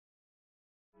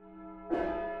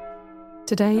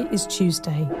Today is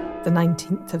Tuesday, the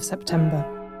 19th of September,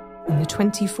 in the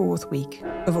 24th week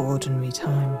of Ordinary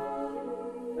Time.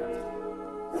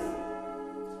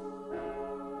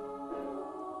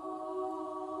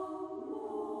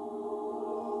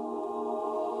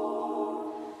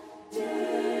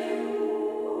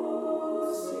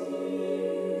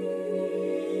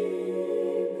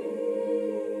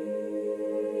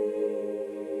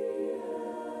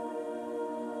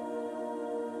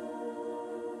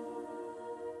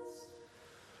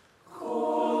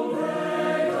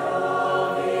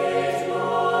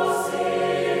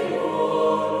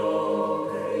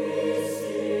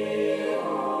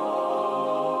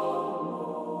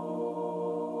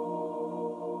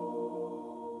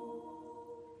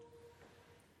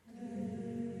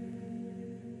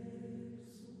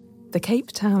 The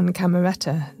Cape Town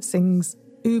Cameretta sings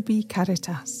Ubi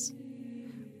Caritas.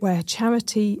 Where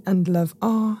charity and love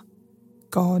are,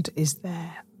 God is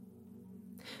there.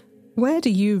 Where do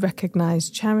you recognise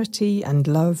charity and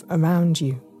love around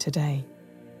you today?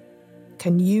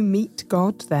 Can you meet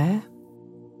God there?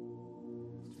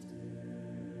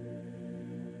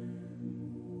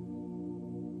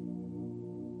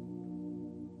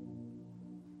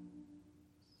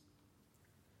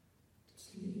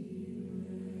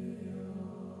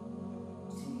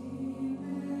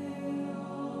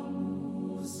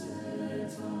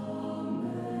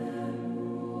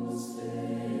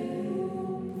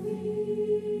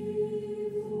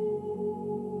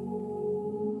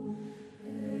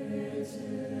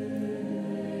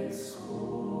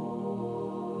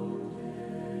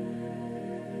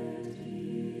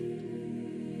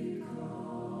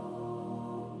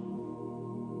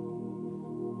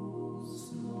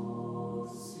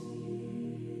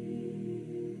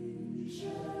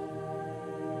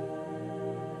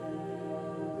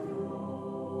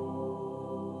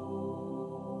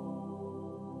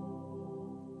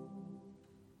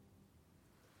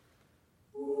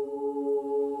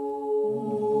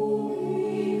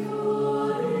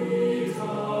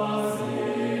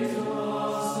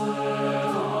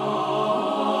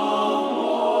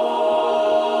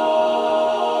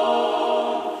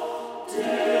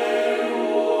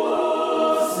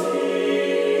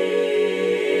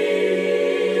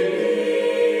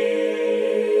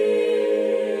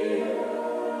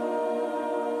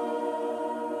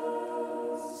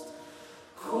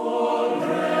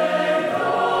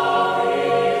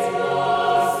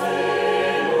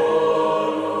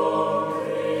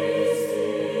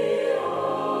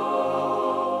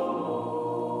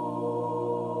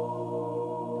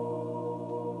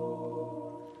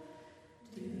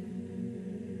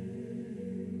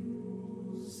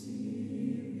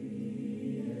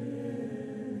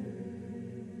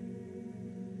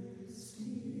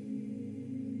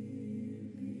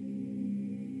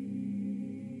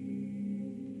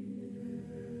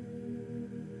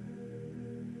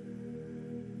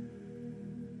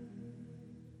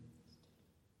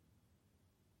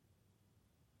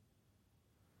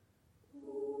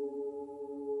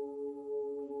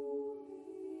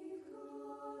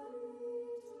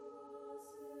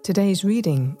 Today's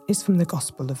reading is from the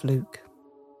Gospel of Luke.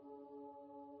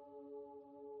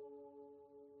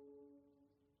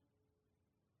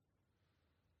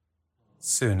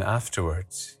 Soon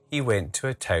afterwards, he went to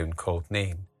a town called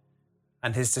Nain,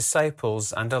 and his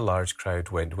disciples and a large crowd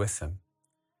went with him.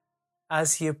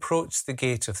 As he approached the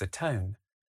gate of the town,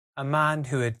 a man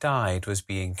who had died was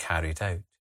being carried out.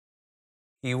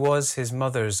 He was his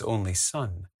mother's only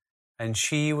son, and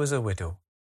she was a widow,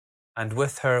 and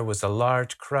with her was a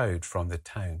large crowd from the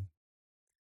town.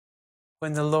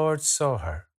 When the Lord saw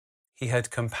her, he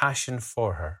had compassion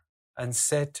for her and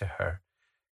said to her,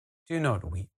 "Do not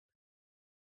weep."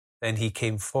 Then he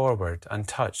came forward and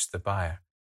touched the bier,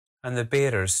 and the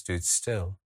bearers stood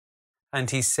still. And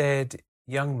he said,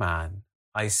 "Young man,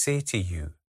 I say to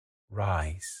you,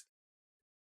 rise."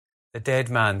 The dead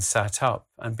man sat up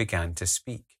and began to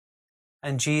speak,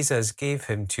 and Jesus gave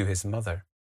him to his mother.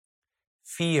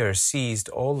 Fear seized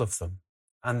all of them,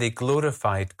 and they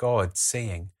glorified God,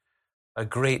 saying, "A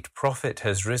great prophet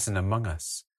has risen among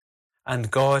us,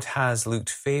 and God has looked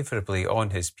favorably on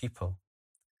his people."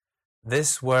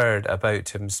 This word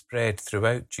about him spread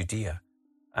throughout Judea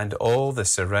and all the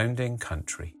surrounding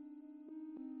country.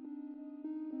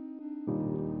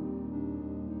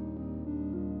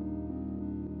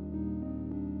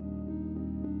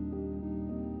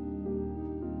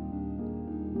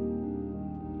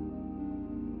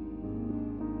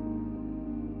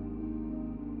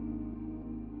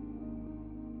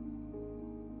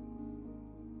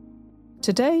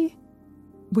 Today,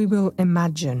 we will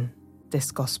imagine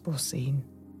this gospel scene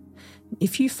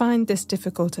If you find this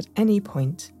difficult at any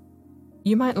point,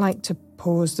 you might like to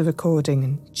pause the recording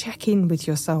and check in with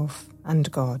yourself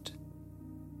and God.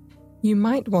 You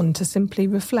might want to simply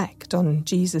reflect on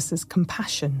Jesus'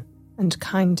 compassion and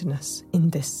kindness in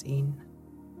this scene.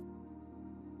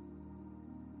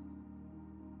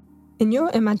 In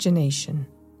your imagination,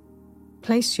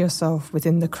 place yourself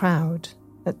within the crowd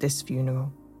at this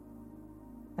funeral.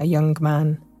 A young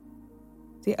man,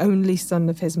 the only son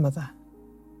of his mother.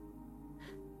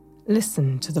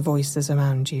 Listen to the voices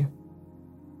around you.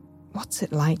 What's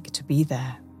it like to be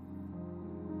there?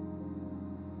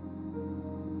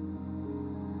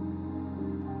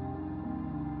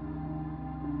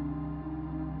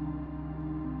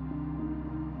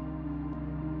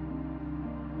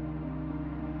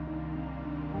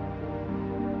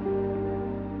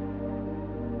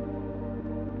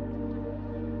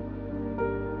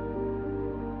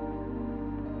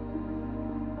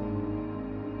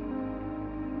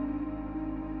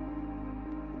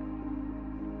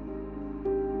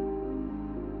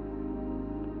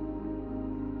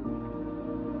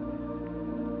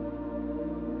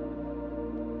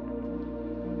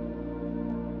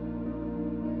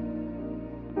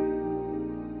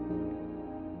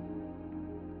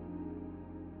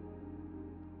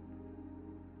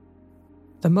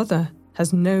 The mother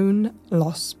has known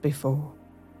loss before.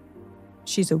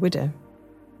 She's a widow.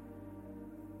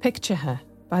 Picture her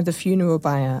by the funeral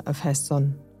bier of her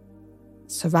son,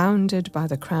 surrounded by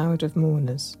the crowd of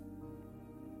mourners.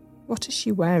 What is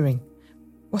she wearing?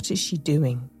 What is she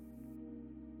doing?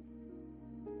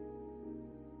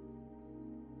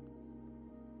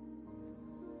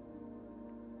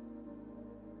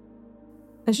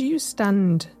 As you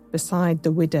stand beside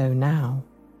the widow now,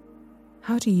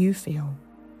 how do you feel?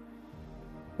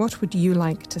 What would you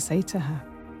like to say to her?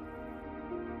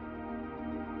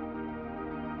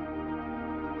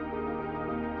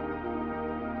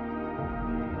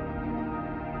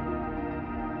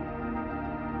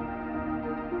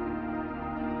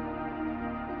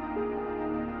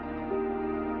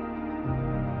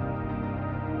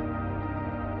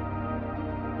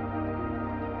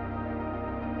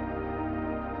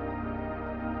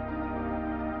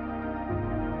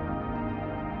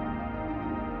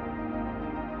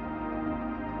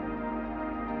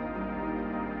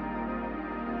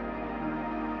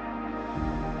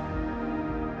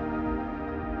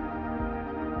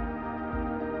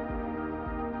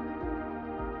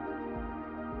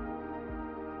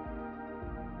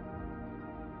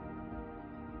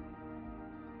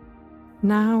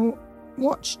 Now,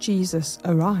 watch Jesus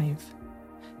arrive,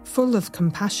 full of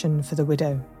compassion for the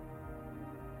widow.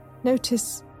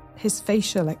 Notice his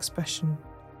facial expression,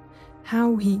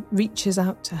 how he reaches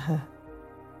out to her.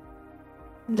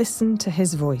 Listen to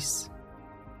his voice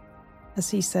as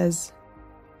he says,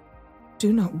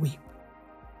 "Do not weep."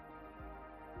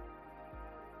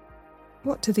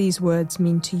 What do these words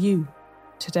mean to you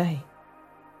today?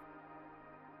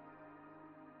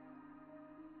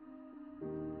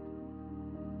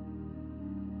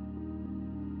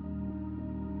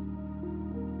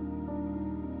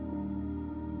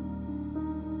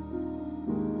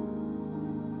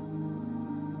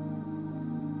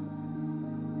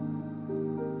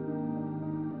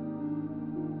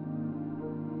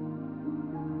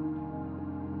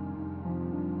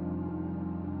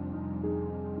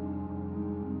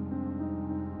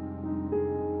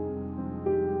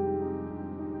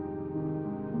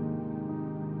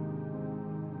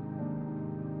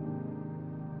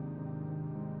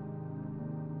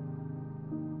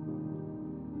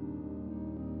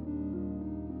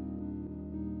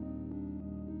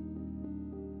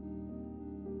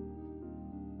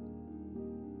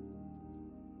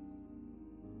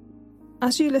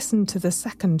 As you listen to the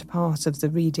second part of the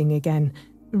reading again,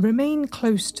 remain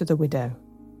close to the widow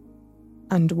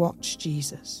and watch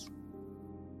Jesus.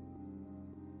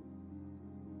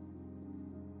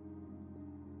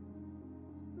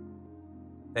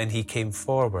 Then he came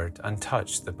forward and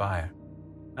touched the bier,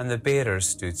 and the bearers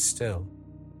stood still.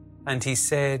 And he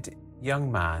said,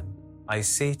 "Young man, I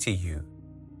say to you,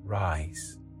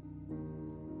 rise."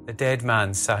 The dead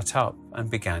man sat up and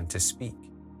began to speak,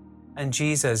 and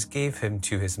Jesus gave him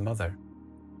to his mother.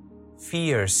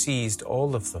 Fear seized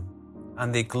all of them,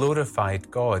 and they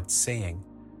glorified God, saying,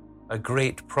 "A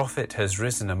great prophet has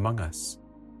risen among us,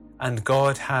 and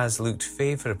God has looked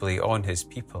favorably on his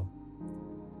people."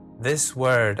 This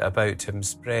word about him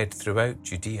spread throughout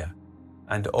Judea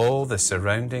and all the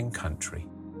surrounding country.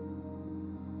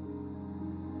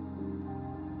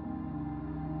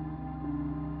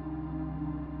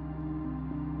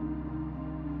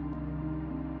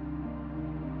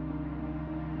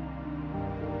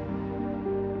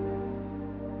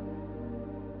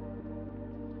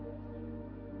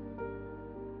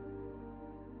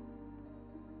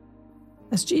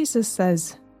 As Jesus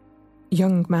says,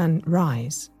 "Young man,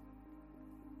 rise,"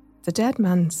 the dead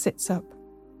man sits up,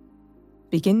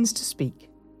 begins to speak,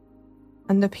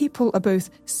 and the people are both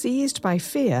seized by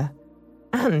fear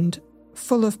and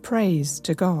full of praise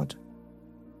to God.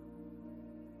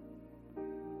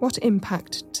 What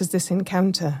impact does this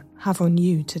encounter have on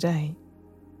you today?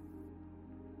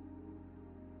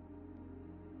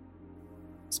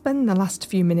 Spend the last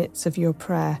few minutes of your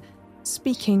prayer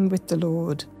speaking with the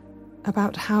Lord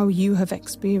about how you have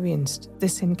experienced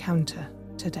this encounter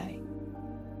today.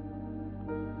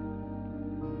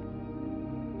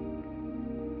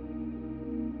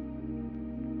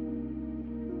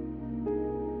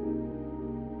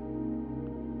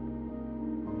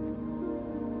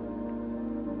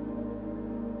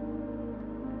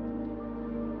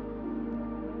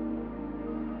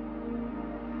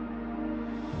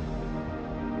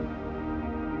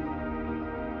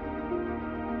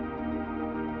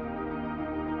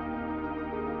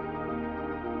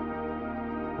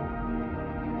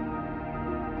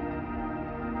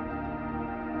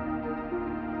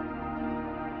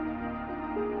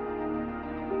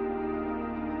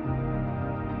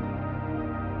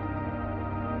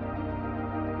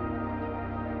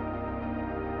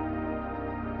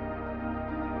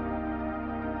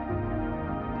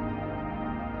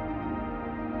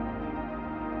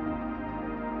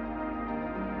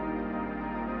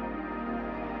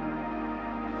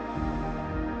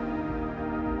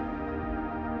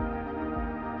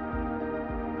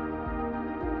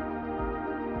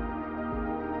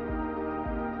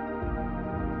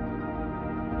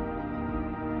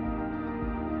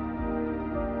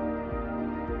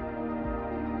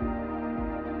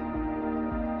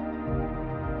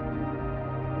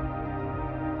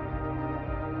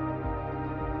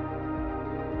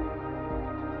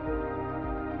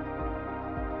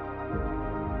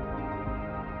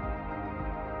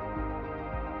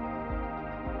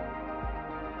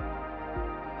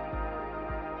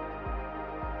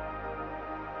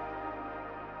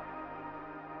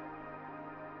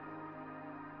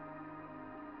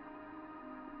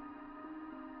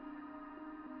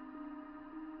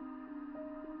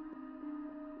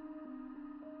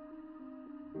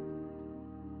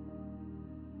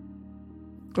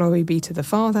 Glory be to the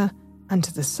Father, and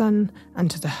to the Son,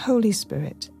 and to the Holy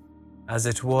Spirit. As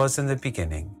it was in the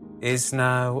beginning, is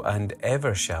now, and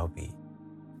ever shall be,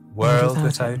 world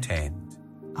without end.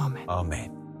 Amen.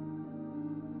 Amen.